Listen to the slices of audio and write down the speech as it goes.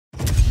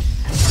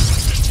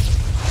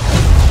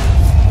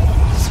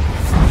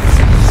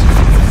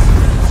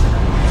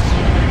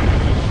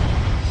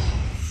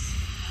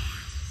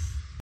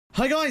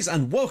Hi guys,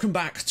 and welcome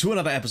back to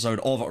another episode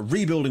of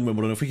Rebuilding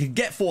Wimbledon. If we could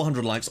get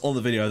 400 likes on the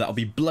video, that would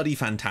be bloody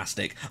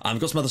fantastic. I've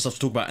got some other stuff to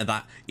talk about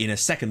that in a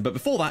second, but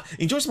before that,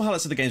 enjoy some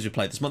highlights of the games we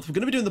played this month. We're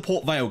going to be doing the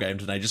Port Vale game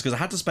today, just because I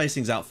had to space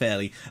things out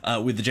fairly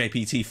with the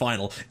JPT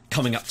final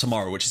coming up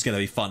tomorrow, which is going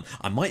to be fun.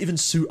 I might even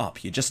suit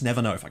up, you just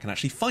never know if I can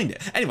actually find it.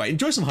 Anyway,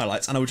 enjoy some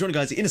highlights, and I will join you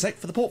guys in a sec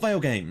for the Port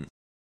Vale game.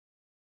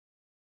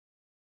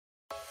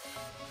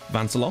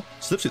 Vancelar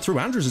slips it through.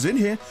 Andrews is in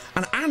here,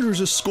 and Andrews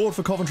has scored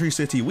for Coventry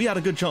City. We had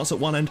a good chance at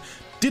one end,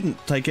 didn't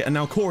take it, and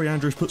now Corey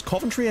Andrews puts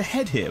Coventry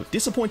ahead here.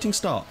 Disappointing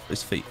start.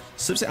 His feet.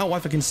 Slips it out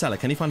wide for Kinsella.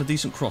 Can he find a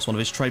decent cross? One of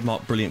his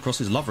trademark brilliant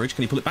crosses. Loveridge.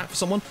 Can he pull it back for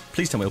someone?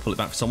 Please tell me he'll pull it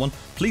back for someone.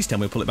 Please tell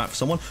me he'll pull it back for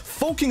someone.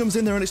 Folkengham's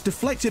in there, and it's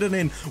deflected and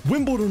in.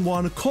 Wimbledon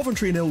 1,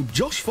 Coventry 0.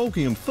 Josh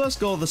Folkengham,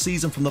 first goal of the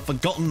season from the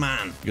forgotten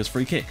man. He goes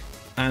free kick.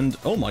 And,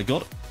 oh my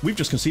god, we've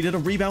just conceded a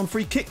rebound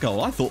free kick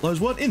goal. I thought those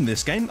weren't in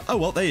this game. Oh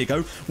well, there you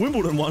go.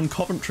 Wimbledon 1,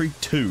 Coventry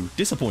 2.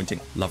 Disappointing.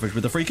 Loveridge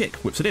with the free kick.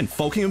 Whips it in.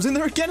 Folkengham's in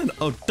there again. And,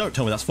 oh, don't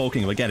tell me that's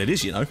Folkengham again. It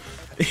is, you know.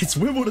 It's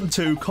Wimbledon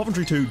 2,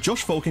 Coventry 2.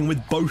 Josh Folkengham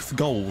with both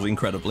goals,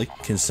 incredibly.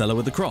 Kinsella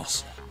with the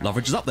cross.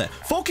 Loveridge is up there.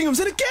 Folkengham's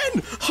in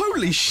again!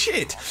 Holy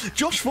shit!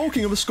 Josh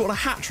Folkengham has scored a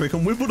hat-trick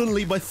and Wimbledon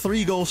lead by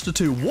 3 goals to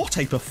 2. What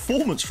a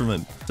performance from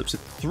him. Tips it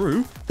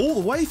through, all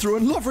the way through,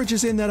 and Loveridge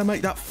is in there to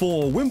make that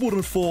 4.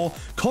 Wimbledon 4,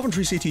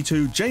 Coventry City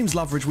 2. James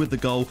Loveridge with the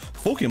goal.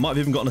 Folkengham might have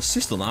even got an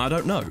assist on that, I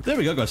don't know. There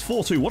we go, guys.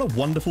 4-2. What a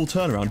wonderful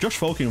turnaround. Josh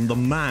Folkengham, the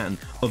man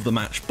of the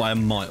match by a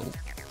mile.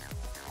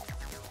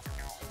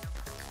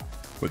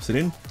 Whips it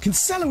in.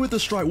 Kinsella with the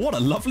strike. What a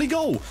lovely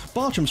goal.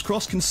 Bartram's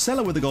cross.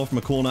 Kinsella with the goal from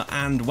a corner,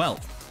 and, well,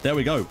 there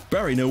we go.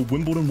 Bury 0,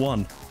 Wimbledon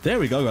 1. There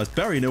we go, guys.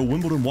 Bury 0,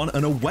 Wimbledon 1.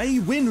 An away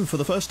win for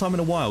the first time in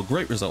a while.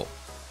 Great result.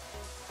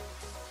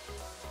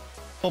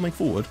 Bombing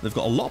forward, they've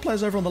got a lot of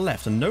players over on the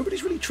left, and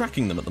nobody's really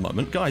tracking them at the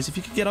moment. Guys, if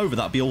you could get over,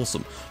 that'd be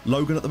awesome.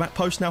 Logan at the back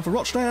post now for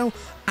Rochdale,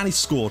 and he's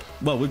scored.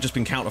 Well, we've just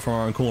been countered from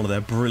our own corner there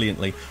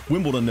brilliantly.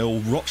 Wimbledon 0,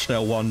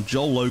 Rochdale 1,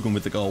 Joel Logan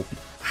with the goal.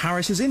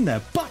 Harris is in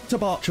there, back to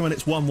Bartram, and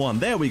it's 1-1.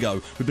 There we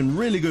go. We've been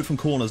really good from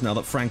corners now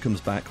that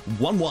Frankham's back.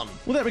 1-1. Well,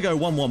 there we go,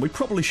 1-1. We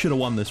probably should have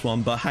won this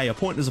one, but hey, a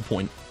point is a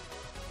point.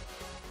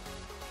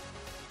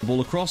 The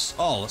ball across.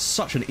 Oh, that's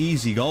such an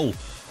easy goal.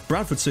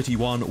 Bradford City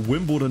 1,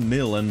 Wimbledon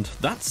 0, and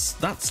that's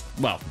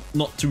well,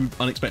 not too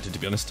unexpected, to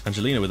be honest.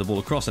 Angelina with the ball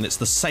across, and it's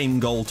the same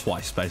goal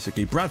twice,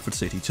 basically. Bradford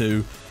City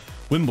 2,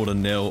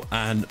 Wimbledon 0,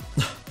 and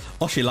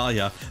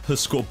Oshilaya has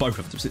scored both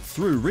of them. It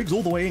through. Riggs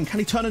all the way in. Can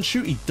he turn and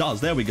shoot? He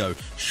does. There we go.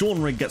 Sean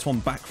Rigg gets one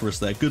back for us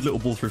there. Good little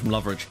ball through from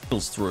Loveridge.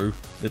 Bills through.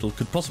 Little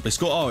could possibly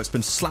score. Oh, it's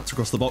been slapped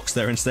across the box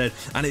there instead.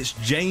 And it's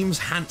James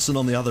Hansen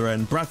on the other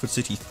end. Bradford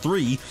City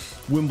 3,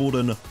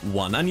 Wimbledon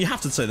 1. And you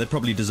have to say they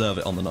probably deserve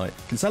it on the night.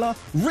 Kinsella.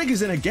 Rigg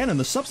is in again, and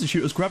the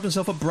substitute has grabbed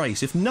himself a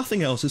brace. If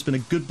nothing else, it's been a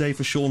good day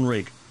for Sean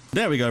Rigg.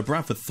 There we go.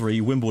 Bradford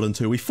 3, Wimbledon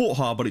 2. We fought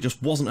hard, but it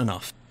just wasn't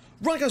enough.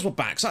 Right guys, we're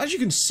back. So as you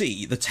can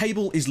see, the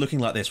table is looking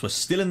like this. We're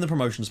still in the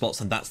promotion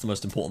spots, and that's the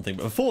most important thing.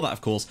 But before that,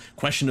 of course,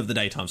 question of the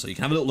day time, so you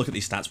can have a little look at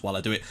these stats while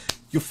I do it.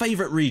 Your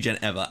favourite regen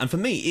ever, and for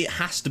me, it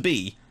has to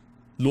be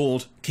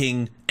Lord,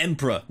 King,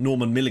 Emperor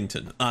Norman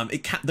Millington.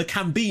 There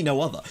can be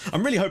no other.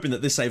 I'm really hoping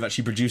that this save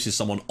actually produces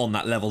someone on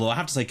that level, though I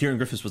have to say Kieran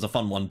Griffiths was a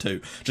fun one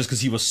too, just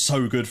because he was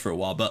so good for a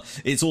while, but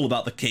it's all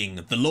about the King,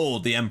 the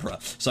Lord, the Emperor.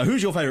 So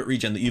who's your favourite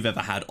regen that you've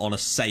ever had on a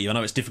save? I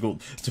know it's difficult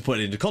to put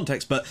it into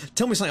context, but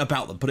tell me something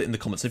about them. Put it in the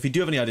comments. If you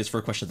do have any ideas for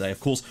a question today, of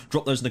course,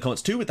 drop those in the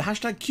comments too with the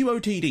hashtag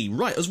QOTD.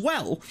 Right, as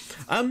well,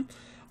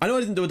 I know I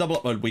didn't do a double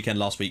upload weekend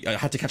last week. I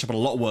had to catch up on a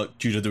lot of work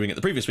due to doing it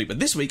the previous week, but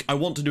this week I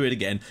want to do it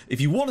again.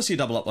 If you want to see a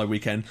double upload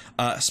weekend,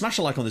 smash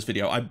a like on this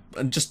video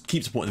and just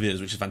keep supporting the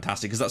videos, which is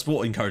fantastic because that's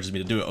what encourages me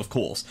to do it, of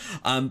course.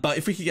 But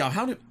if we could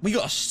get, we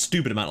got a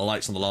stupid amount of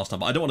likes on the last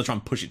time, but I don't want to try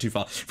and push it too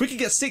far. If we could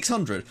get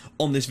 600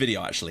 on this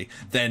video, actually,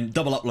 then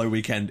double upload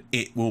weekend,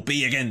 it will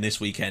be again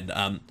this weekend.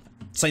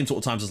 Same sort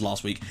of times as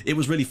last week. It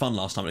was really fun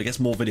last time. It gets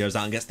more videos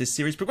out and gets this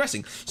series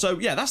progressing. So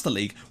yeah, that's the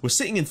league. We're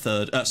sitting in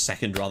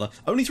second rather.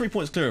 Only 3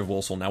 points clear of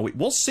Walsall now. It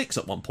was 6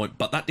 at one point,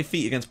 but that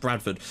defeat against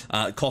Bradford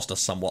cost us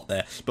somewhat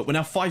there. But we're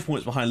now 5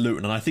 points behind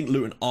Luton, and I think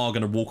Luton are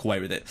going to walk away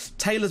with it.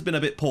 Taylor's been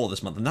a bit poor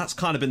this month, and that's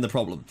kind of been the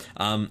problem.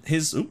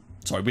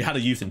 We had a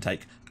youth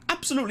intake.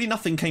 Absolutely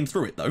nothing came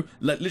through it though,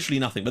 literally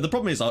nothing. But the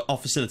problem is our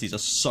facilities are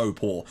so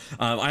poor.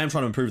 I am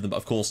trying to improve them, but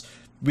of course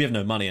we have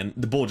no money, and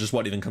the board just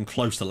won't even come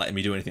close to letting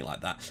me do anything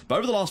like that. But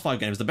over the last 5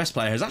 games, the best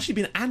player has actually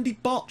been Andy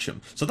Bartram.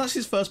 So that's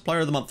his first Player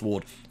of the Month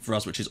award for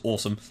us, which is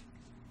awesome.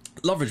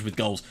 Loveridge with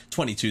goals,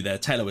 22 there.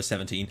 Taylor with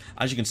 17.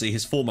 As you can see,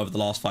 his form over the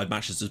last 5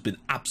 matches has been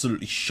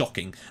absolutely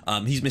shocking.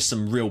 He's missed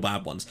some real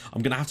bad ones.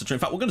 I'm going to have to try. In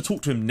fact, we're going to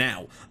talk to him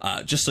now,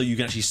 just so you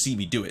can actually see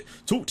me do it.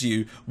 Talk to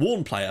you,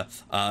 warn player,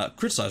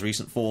 criticise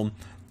recent form.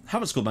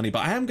 Haven't scored money,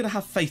 but I am going to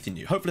have faith in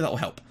you. Hopefully that will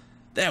help.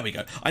 There we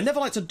go. I never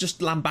like to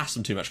just lambast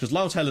him too much because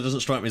Lyle Taylor doesn't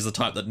strike me as the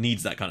type that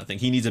needs that kind of thing.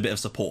 He needs a bit of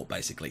support,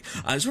 basically.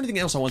 Is there anything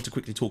else I want to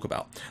quickly talk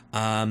about?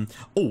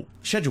 Oh,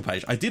 schedule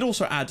page. I did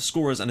also add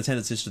scorers and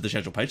attendances to the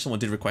schedule page. Someone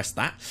did request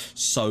that.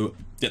 So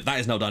yeah,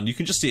 that is now done. You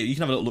can just see it. You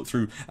can have a little look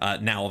through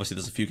now. Obviously,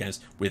 there's a few games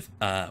with...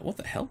 what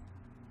the hell?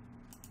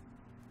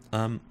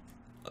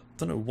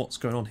 don't know what's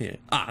going on here.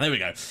 Ah, there we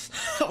go.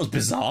 That was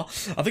bizarre.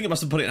 I think it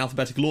must have put it in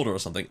alphabetical order or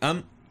something.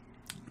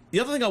 The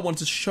other thing I wanted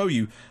to show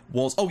you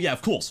was... Oh, yeah,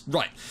 of course.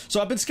 Right.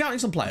 So I've been scouting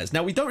some players.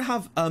 Now, we don't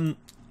have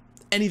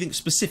anything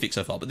specific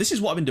so far, but this is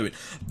what I've been doing.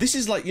 This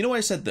is like... You know, I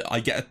said that I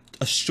get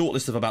a short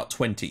list of about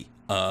 20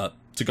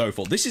 to go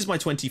for. This is my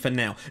 20 for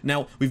now.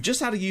 Now, we've just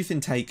had a youth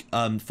intake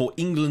for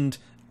England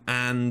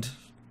and...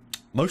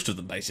 most of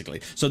them, basically.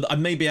 So I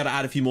may be able to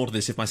add a few more to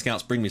this if my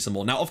scouts bring me some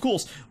more. Now, of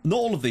course, not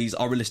all of these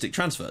are realistic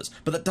transfers,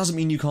 but that doesn't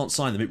mean you can't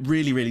sign them. It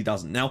really, really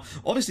doesn't. Now,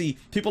 obviously,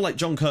 people like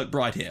John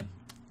Kirkbride here,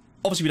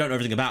 obviously we don't know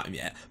everything about him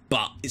yet,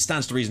 but it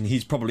stands to reason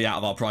he's probably out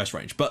of our price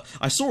range. But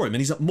I saw him and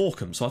he's at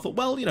Morecambe, so I thought,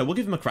 well, you know, we'll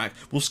give him a crack.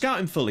 We'll scout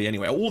him fully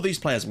anyway. All these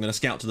players I'm going to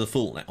scout to the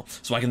full now,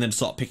 so I can then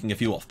start picking a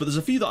few off. But there's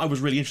a few that I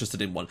was really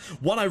interested in.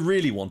 One I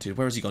really wanted.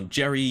 Where has he gone?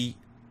 Jerry,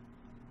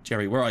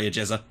 where are you,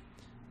 Jezza?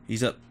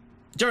 He's at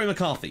Jerry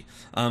McCarthy.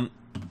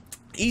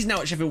 He's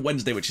now at Sheffield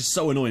Wednesday, which is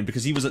so annoying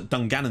because he was at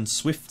Dungannon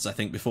Swifts, I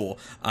think, before.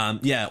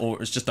 Yeah,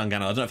 or it's just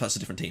Dungannon. I don't know if that's a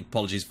different team.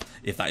 Apologies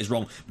if that is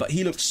wrong. But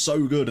he looked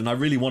so good, and I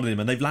really wanted him,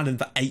 and they've landed him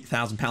for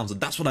 £8,000, and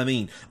that's what I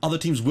mean. Other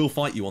teams will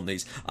fight you on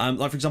these.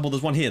 Like, for example,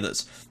 there's one here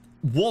that's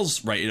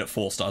was rated at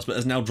 4 stars, but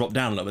has now dropped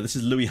down a little bit. This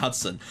is Louis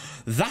Hudson.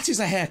 That is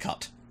a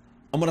haircut.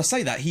 And when I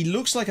say that, he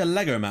looks like a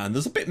Lego man.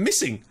 There's a bit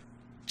missing.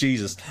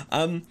 Jesus.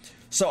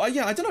 So,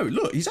 yeah, I don't know.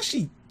 Look, he's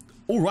actually...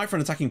 all right for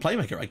an attacking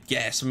playmaker, I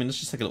guess. I mean, let's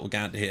just take a little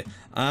gander here.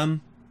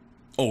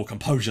 Oh,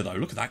 composure, though.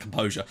 Look at that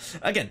composure.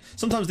 Again,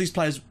 sometimes these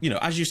players, you know,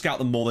 as you scout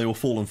them more, they will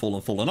fall and fall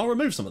and fall, and I'll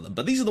remove some of them.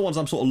 But these are the ones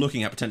I'm sort of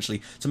looking at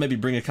potentially to maybe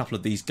bring a couple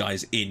of these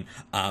guys in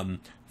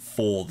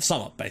for the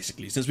summer,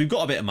 basically. Since we've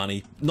got a bit of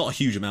money, not a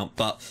huge amount,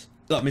 but...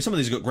 I mean, some of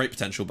these have got great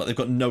potential, but they've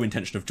got no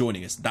intention of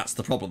joining us. That's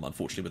the problem,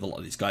 unfortunately, with a lot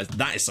of these guys.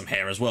 That is some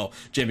hair as well.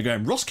 Jamie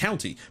Graham, Ross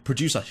County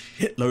produce a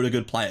shitload of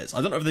good players.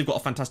 I don't know if they've got a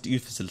fantastic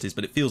youth facilities,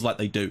 but it feels like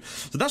they do.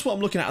 So that's what I'm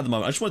looking at the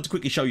moment. I just wanted to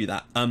quickly show you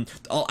that.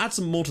 I'll add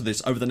some more to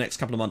this over the next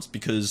couple of months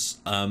because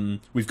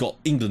we've got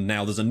England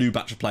now. There's a new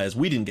batch of players.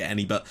 We didn't get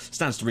any, but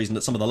stands to reason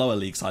that some of the lower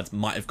league sides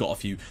might have got a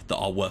few that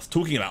are worth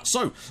talking about.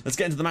 So let's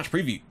get into the match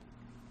preview.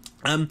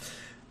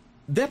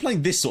 They're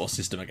playing this sort of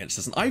system against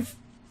us, and I've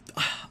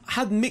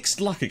had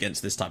mixed luck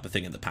against this type of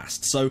thing in the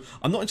past, so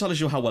I'm not entirely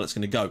sure how well it's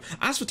going to go.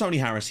 As for Tony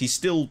Harris, he's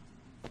still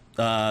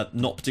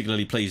not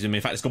particularly pleased with me.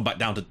 In fact, it's gone back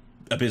down to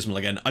abysmal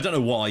again. I don't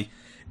know why.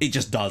 It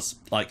just does.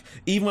 Like,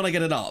 even when I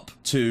get it up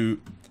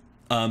to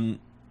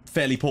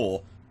fairly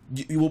poor,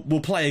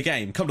 we'll play a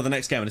game, come to the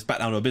next game, and it's back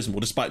down to abysmal,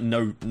 despite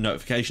no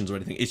notifications or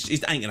anything. It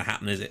ain't going to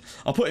happen, is it?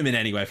 I'll put him in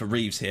anyway for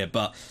Reeves here,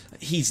 but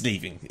he's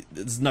leaving.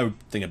 There's no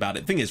thing about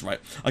it. Thing is, right,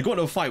 I got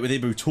into a fight with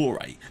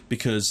Ep.20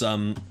 because...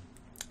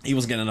 he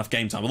wasn't getting enough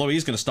game time, although he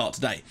is going to start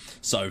today,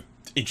 so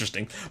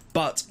interesting.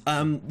 But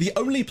the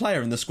only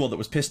player in the squad that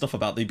was pissed off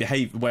about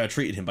the way I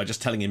treated him by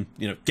just telling him,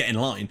 you know, get in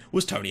line,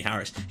 was Tony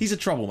Harris. He's a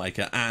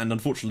troublemaker, and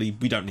unfortunately,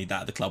 we don't need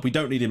that at the club. We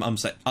don't need him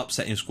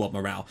upsetting squad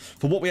morale.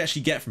 For what we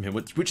actually get from him,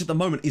 which at the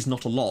moment is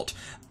not a lot,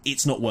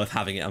 it's not worth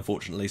having it,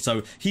 unfortunately.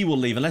 So he will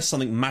leave unless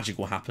something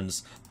magical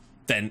happens.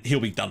 Then he'll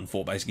be done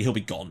for, basically. He'll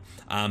be gone.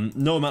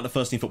 No amount of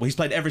first team football. He's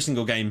played every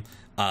single game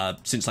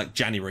since like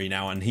January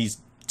now, and he's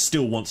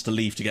still wants to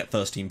leave to get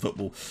first team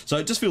football. So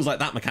it just feels like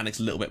that mechanic's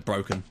a little bit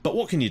broken. But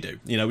what can you do?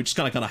 You know, we just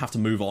kind of have to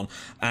move on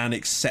and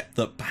accept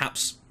that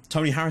perhaps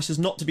Tony Harris is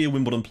not to be a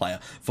Wimbledon player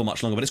for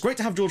much longer. But it's great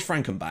to have George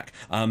Frankham back.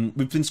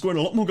 We've been scoring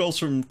a lot more goals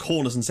from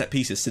corners and set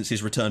pieces since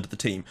his return to the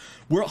team.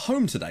 We're at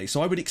home today,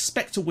 so I would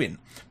expect to win.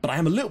 But I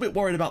am a little bit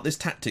worried about this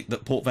tactic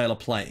that Port Vale are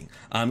playing.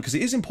 Because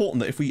it is important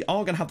that if we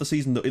are going to have the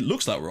season that it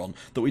looks like we're on,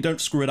 that we don't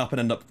screw it up and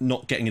end up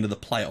not getting into the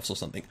playoffs or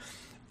something.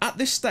 At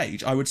this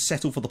stage, I would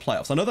settle for the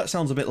playoffs. I know that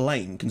sounds a bit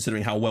lame,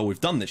 considering how well we've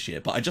done this year,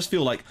 but I just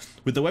feel like,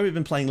 with the way we've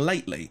been playing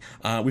lately,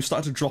 we've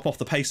started to drop off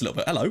the pace a little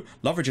bit. Hello,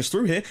 Loveridge is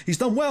through here. He's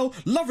done well.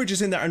 Loveridge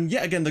is in there, and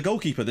yet again, the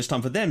goalkeeper, this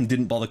time for them,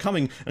 didn't bother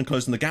coming and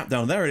closing the gap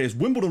down. There it is,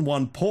 Wimbledon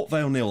 1, Port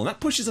Vale 0, and that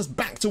pushes us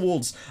back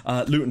towards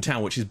Luton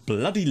Town, which is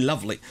bloody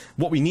lovely.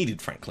 What we needed,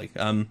 frankly.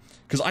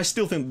 Because I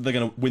still think they're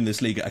going to win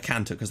this league at a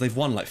canter, because they've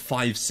won like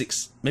 5,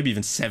 6, maybe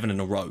even 7 in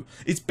a row.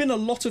 It's been a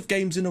lot of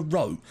games in a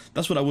row.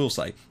 That's what I will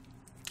say.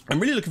 I'm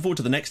really looking forward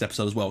to the next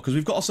episode as well, because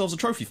we've got ourselves a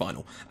trophy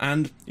final.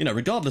 And, you know,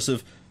 regardless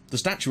of the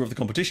stature of the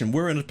competition,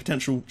 we're in a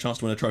potential chance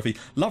to win a trophy.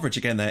 Loveridge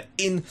again there,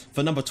 in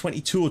for number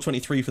 22 or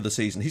 23 for the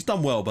season. He's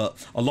done well, but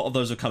a lot of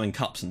those are coming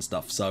cups and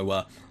stuff. So,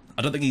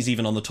 I don't think he's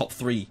even on the top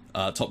 3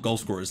 top goal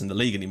scorers in the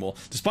league anymore.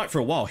 Despite for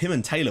a while, him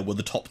and Taylor were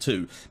the top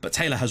 2. But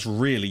Taylor has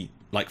really,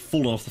 like,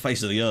 fallen off the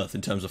face of the earth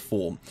in terms of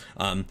form.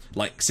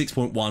 Like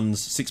 6.1s,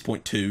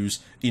 6.2s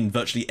in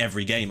virtually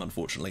every game,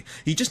 unfortunately.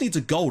 He just needs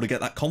a goal to get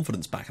that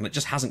confidence back, and it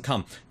just hasn't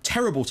come.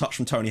 Terrible touch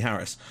from Tony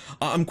Harris.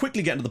 I'm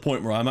quickly getting to the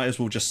point where I might as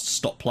well just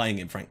stop playing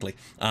him, frankly.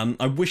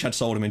 I wish I'd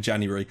sold him in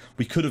January.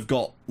 We could have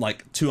got,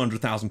 like,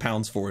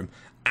 £200,000 for him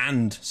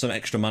and some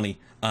extra money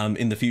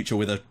in the future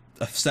with a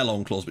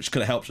sell-on clause, which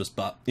could have helped us,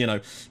 but, you know,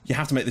 you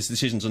have to make these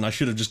decisions, and I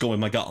should have just gone with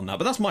my gut on that,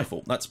 but that's my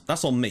fault.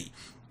 That's on me.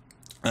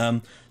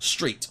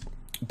 Street.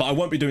 But I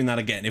won't be doing that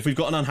again. If we've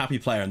got an unhappy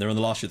player and they're in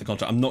the last year of the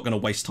contract, I'm not going to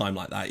waste time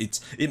like that.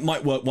 It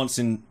might work 1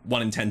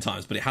 in 10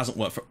 times, but it hasn't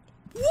worked for...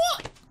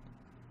 What?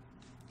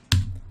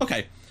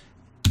 Okay.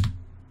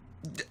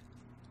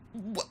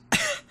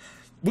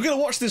 We're going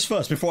to watch this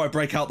first before I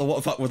break out the what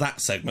the fuck with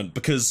that segment,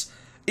 because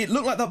it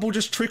looked like that ball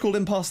just trickled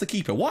in past the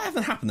keeper. What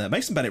haven't happened there?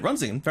 Mason Bennett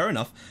runs in. Fair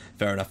enough.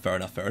 Fair enough, fair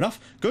enough, fair enough.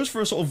 Goes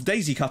for a sort of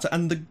daisy cutter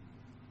and the...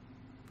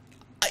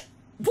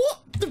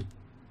 What?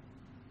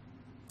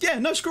 Yeah,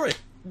 no, screw it.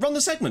 Run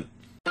the segment.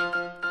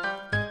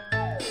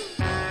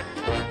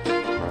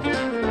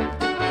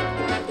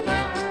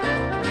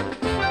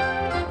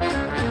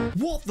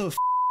 What the f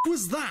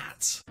was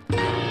that?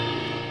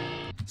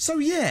 So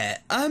yeah,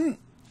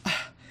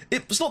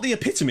 it was not the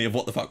epitome of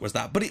what the fuck was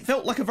that, but it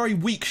felt like a very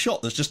weak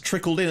shot that's just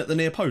trickled in at the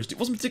near post. It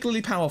wasn't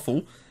particularly powerful,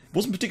 it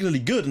wasn't particularly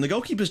good, and the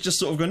goalkeeper's just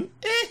sort of going,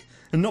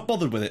 and not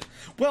bothered with it.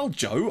 Well,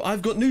 Joe,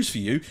 I've got news for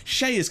you.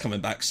 Shea is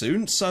coming back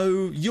soon,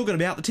 so you're going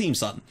to be out the team,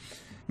 son.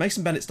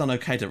 Mason Bennett's done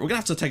okay there. We're going to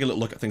have to take a little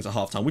look at things at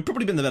half-time. We've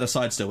probably been the better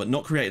side still, but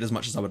not created as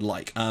much as I would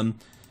like. I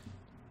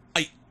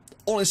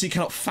honestly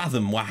cannot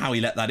fathom how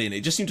he let that in.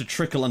 It just seemed to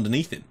trickle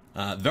underneath him.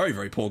 Very,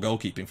 very poor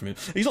goalkeeping from him.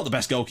 He's not the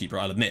best goalkeeper,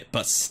 I'll admit,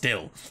 but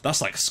still,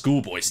 that's like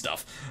schoolboy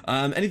stuff.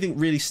 Anything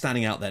really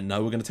standing out there?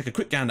 No, we're going to take a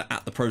quick gander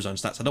at the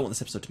Prozone stats. I don't want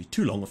this episode to be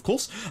too long, of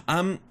course.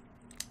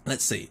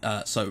 Let's see.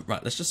 So,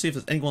 right, let's just see if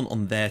there's anyone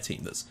on their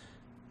team that's...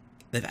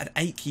 They've had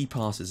 8 key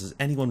passes. Is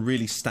anyone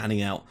really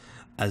standing out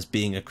as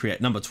being a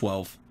creator? Number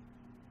 12.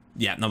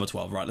 Yeah, number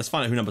 12. Right, let's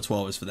find out who number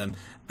 12 is for them.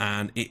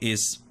 And it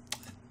is...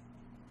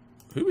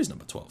 Who is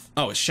number 12?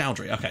 Oh, it's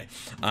Chowdhury. Okay.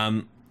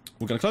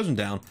 We're going to close him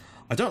down.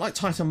 I don't like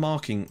tighter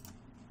marking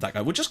that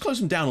guy. We'll just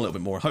close him down a little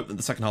bit more and hope that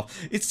the second half...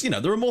 It's, you know,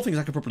 there are more things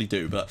I could probably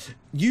do, but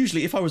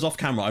usually if I was off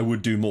camera, I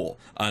would do more.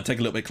 Take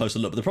a little bit closer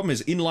look. But the problem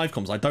is, in live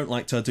comms, I don't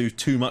like to do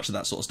too much of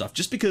that sort of stuff,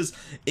 just because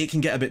it can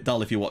get a bit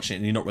dull if you're watching it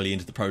and you're not really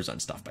into the Prozone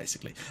stuff,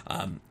 basically.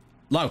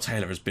 Lyle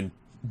Taylor has been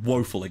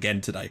woeful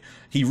again today.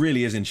 He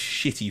really is in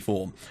shitty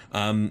form.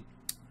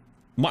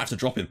 Might have to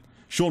drop him.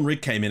 Sean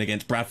Rigg came in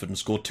against Bradford and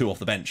scored 2 off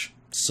the bench.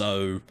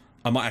 So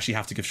I might actually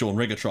have to give Sean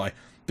Rigg a try,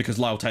 because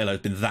Lyle Taylor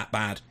has been that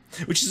bad.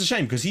 Which is a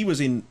shame, because he was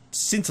in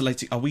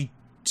scintillating... Are we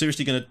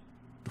seriously going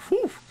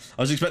to...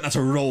 I was expecting that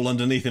to roll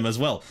underneath him as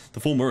well. The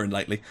form we're in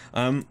lately.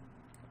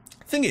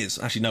 Thing is,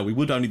 actually no, we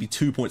would only be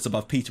 2 points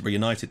above Peterborough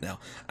United now.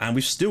 And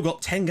we've still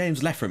got 10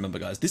 games left, remember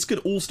guys. This could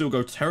all still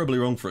go terribly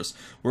wrong for us.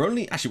 We're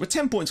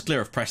 10 points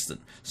clear of Preston.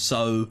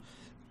 So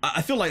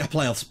I feel like a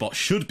playoff spot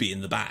should be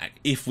in the bag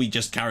if we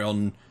just carry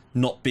on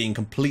not being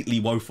completely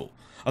woeful.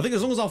 I think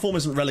as long as our form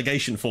isn't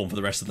relegation form for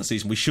the rest of the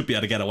season, we should be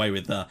able to get away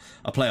with a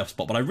playoff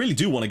spot. But I really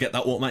do want to get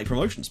that automatic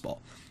promotion spot.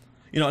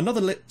 You know,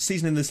 another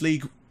season in this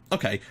league,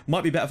 okay,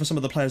 might be better for some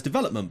of the players'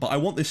 development, but I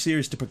want this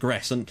series to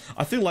progress. And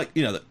I feel like,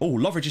 you know, that,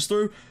 Loveridge is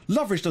through.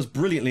 Loveridge does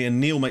brilliantly and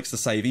Neil makes the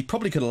save. He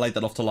probably could have laid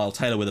that off to Lyle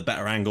Taylor with a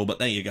better angle, but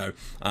there you go.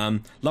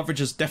 Loveridge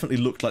has definitely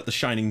looked like the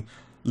shining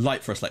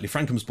light for us lately.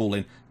 Frankham's ball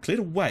in, cleared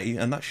away,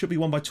 and that should be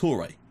won by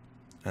Toure.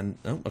 And,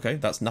 oh, okay,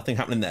 that's nothing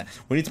happening there.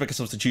 We need to make a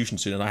substitution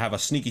soon, and I have a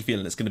sneaky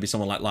feeling it's going to be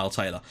someone like Lyle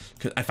Taylor.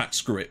 In fact,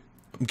 screw it.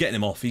 I'm getting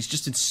him off. He's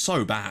just in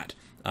so bad.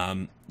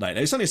 Like,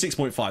 it's only a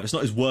 6.5. It's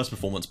not his worst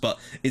performance, but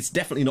it's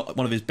definitely not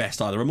one of his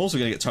best either. I'm also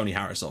going to get Tony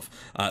Harris off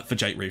for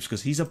Jake Reeves,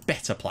 because he's a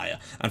better player.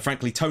 And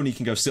frankly, Tony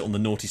can go sit on the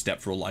naughty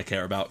step for all I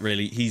care about,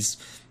 really. He's...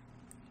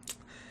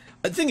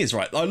 The thing is,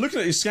 right, I'm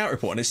looking at his scout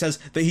report, and it says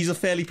that he's a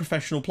fairly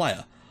professional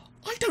player.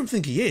 I don't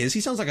think he is.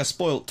 He sounds like a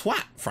spoilt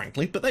twat,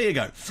 frankly, but there you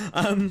go.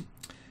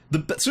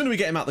 The sooner we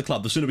get him out of the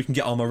club, the sooner we can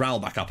get our morale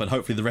back up, and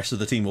hopefully the rest of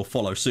the team will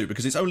follow suit,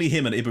 because it's only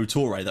him and Ibu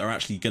Toure that are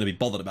actually going to be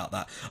bothered about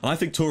that. And I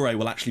think Toure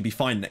will actually be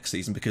fine next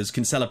season, because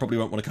Kinsella probably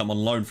won't want to come on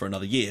loan for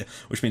another year,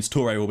 which means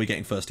Toure will be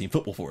getting first-team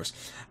football for us.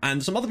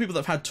 And some other people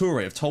that have had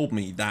Toure have told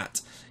me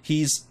that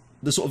he's...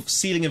 the sort of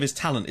ceiling of his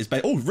talent is...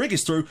 Rigg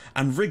is through,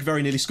 and Rigg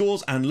very nearly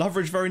scores, and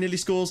Loveridge very nearly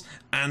scores,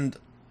 and...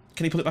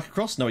 Can he pull it back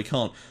across? No, he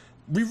can't.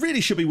 We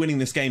really should be winning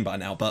this game by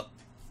now, but...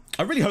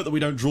 I really hope that we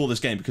don't draw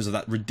this game because of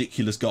that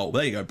ridiculous goal.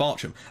 There you go,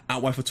 Bartram.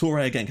 Out wide for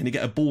Toure again. Can he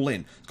get a ball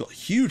in? He's got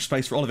huge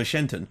space for Oliver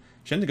Shenton.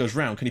 Shenton goes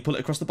round. Can he pull it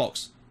across the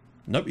box?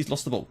 Nope, he's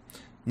lost the ball.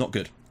 Not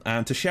good.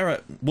 And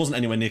Teixeira wasn't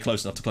anywhere near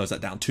close enough to close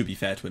that down, to be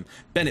fair to him.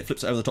 Bennett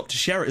flips it over the top.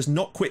 Teixeira is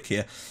not quick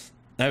here.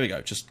 There we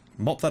go. Just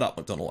mop that up,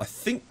 McDonald. I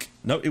think...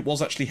 No, it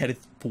was actually headed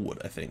forward,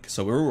 I think.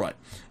 So we're all right.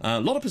 A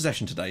lot of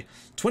possession today.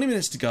 20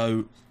 minutes to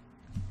go.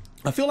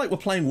 I feel like we're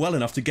playing well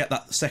enough to get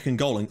that second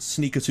goal and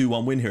sneak a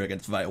 2-1 win here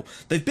against Vale.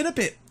 They've been a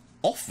bit...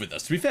 off with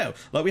us, to be fair.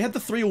 Like, we had the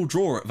 3-3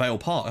 draw at Vale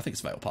Park, I think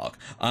it's Vale Park,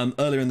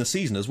 earlier in the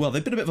season as well.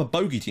 They've been a bit of a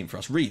bogey team for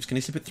us. Reeves, can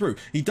he slip it through?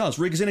 He does.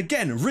 Rigg is in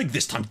again. Rigg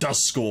this time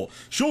does score.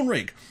 Sean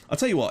Rigg, I'll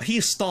tell you what, he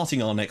is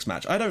starting our next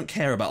match. I don't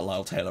care about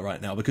Lyle Taylor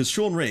right now, because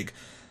Sean Rigg,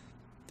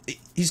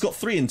 he's got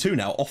 3 and 2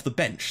 now off the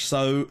bench,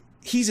 so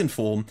he's in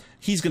form.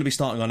 He's going to be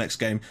starting our next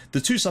game. The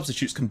 2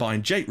 substitutes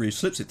combined. Jake Reeves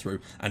slips it through,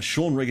 and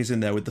Sean Rigg is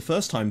in there with the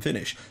first time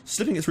finish,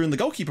 slipping it through, and the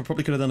goalkeeper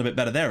probably could have done a bit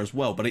better there as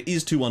well, but it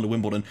is 2-1 to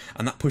Wimbledon,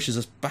 and that pushes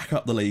us back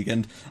up the league,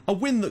 and a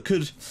win that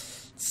could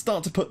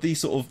start to put the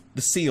sort of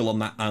the seal on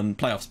that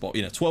playoff spot.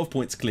 You know, 12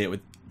 points clear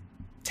with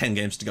 10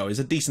 games to go is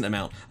a decent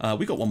amount.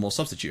 We got one more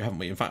substitute, haven't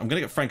we? In fact, I'm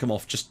going to get Frankham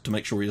off just to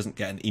make sure he doesn't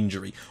get an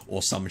injury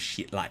or some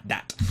shit like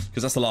that,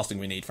 because that's the last thing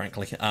we need,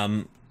 frankly.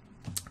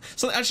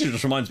 So that actually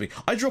just reminds me,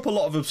 I drop a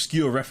lot of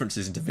obscure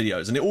references into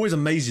videos, and it always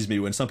amazes me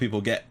when some people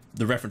get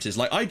the references.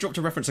 Like, I dropped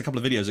a reference a couple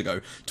of videos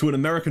ago to an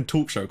American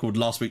talk show called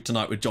Last Week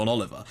Tonight with John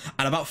Oliver,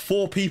 and about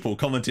 4 people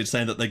commented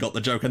saying that they got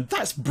the joke, and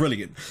that's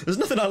brilliant. There's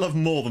nothing I love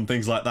more than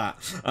things like that.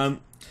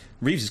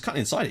 Reeves is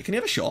cutting inside it. Can he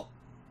have a shot?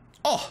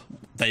 Oh,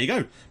 there you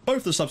go.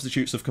 Both the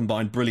substitutes have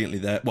combined brilliantly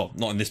there. Well,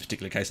 not in this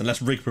particular case,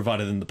 unless Rigg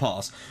provided in the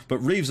pass. But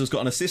Reeves has got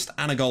an assist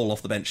and a goal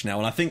off the bench now,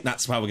 and I think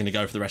that's how we're going to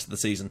go for the rest of the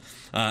season.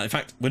 In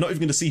fact, we're not even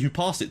going to see who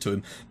passed it to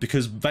him,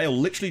 because Vale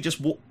literally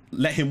just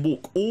let him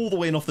walk all the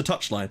way in off the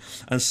touchline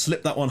and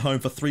slip that one home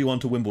for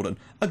 3-1 to Wimbledon.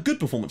 A good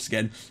performance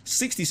again.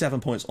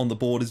 67 points on the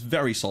board is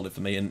very solid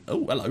for me, and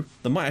oh, hello.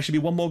 There might actually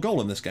be one more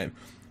goal in this game.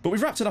 But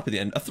we've wrapped it up at the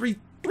end. A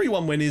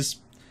 3-1 win is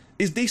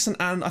decent,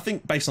 and I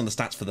think based on the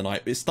stats for the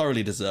night, it's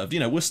thoroughly deserved. You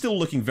know, we're still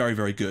looking very,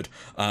 very good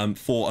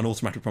for an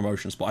automatic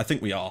promotion spot. I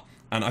think we are,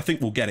 and I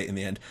think we'll get it in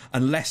the end,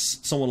 unless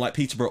someone like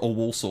Peterborough or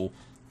Walsall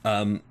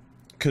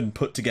can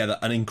put together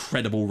an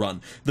incredible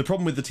run. The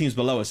problem with the teams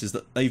below us is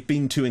that they've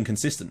been too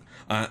inconsistent.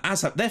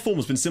 Their form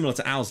has been similar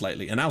to ours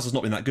lately, and ours has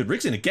not been that good.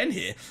 Rigg's in again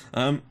here.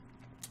 I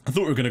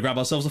thought we were going to grab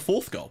ourselves a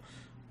 4th goal.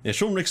 Yeah,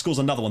 Sean Rigg scores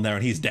another one there,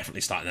 and he's definitely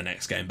starting the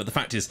next game. But the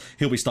fact is,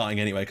 he'll be starting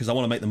anyway, because I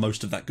want to make the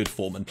most of that good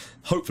form, and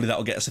hopefully that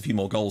will get us a few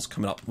more goals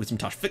coming up with some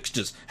tough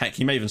fixtures. Heck,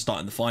 he may even start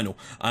in the final.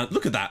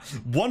 Look at that.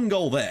 1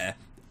 goal there,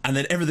 and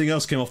then everything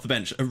else came off the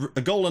bench. A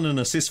goal and an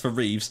assist for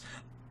Reeves,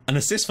 an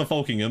assist for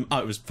Falkingham. Oh,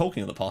 it was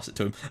Falkingham that passed it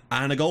to him,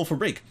 and a goal for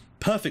Rigg.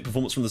 Perfect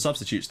performance from the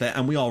substitutes there,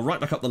 and we are right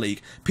back up the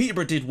league.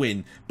 Peterborough did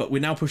win, but we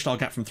now pushed our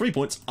gap from 3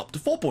 points up to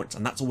 4 points,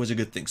 and that's always a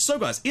good thing. So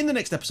guys, in the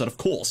next episode, of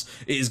course,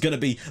 it is going to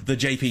be the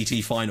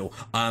JPT final.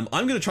 I'm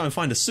going to try and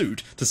find a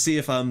suit to see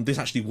if this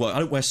actually works. I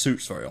don't wear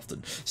suits very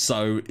often,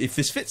 so if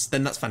this fits,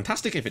 then that's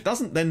fantastic. If it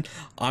doesn't, then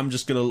I'm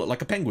just going to look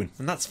like a penguin,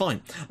 and that's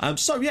fine.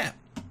 So yeah.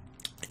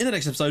 In the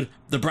next episode,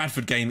 the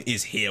Bradford game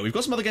is here. We've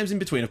got some other games in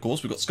between, of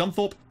course. We've got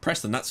Scunthorpe,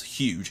 Preston, that's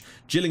huge.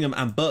 Gillingham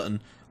and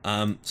Burton.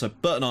 So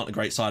Burton aren't a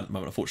great side at the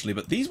moment, unfortunately,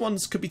 but these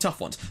ones could be tough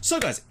ones. So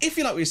guys, if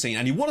you like what you're seeing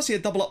and you want to see a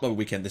double upload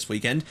weekend this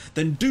weekend,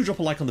 then do drop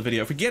a like on the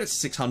video. If we get it to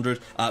 600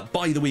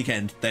 by the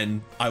weekend,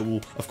 then I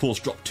will, of course,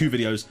 drop 2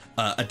 videos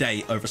a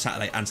day over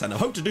Saturday and Sunday. I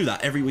hope to do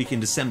that every week in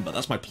December.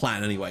 That's my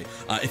plan anyway,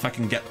 if I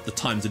can get the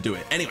time to do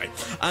it. Anyway,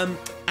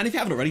 and if you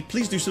haven't already,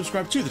 please do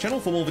subscribe to the channel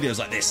for more videos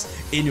like this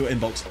in your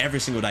inbox every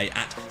single day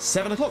at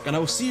 7 o'clock. And I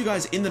will see you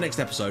guys in the next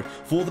episode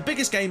for the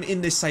biggest game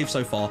in this save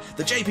so far,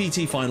 the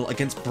JPT final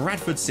against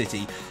Bradford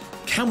City.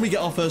 Can we get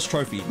our first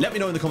trophy? Let me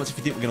know in the comments if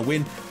you think we're going to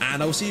win,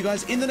 and I will see you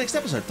guys in the next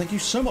episode. Thank you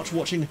so much for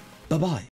watching. Bye-bye.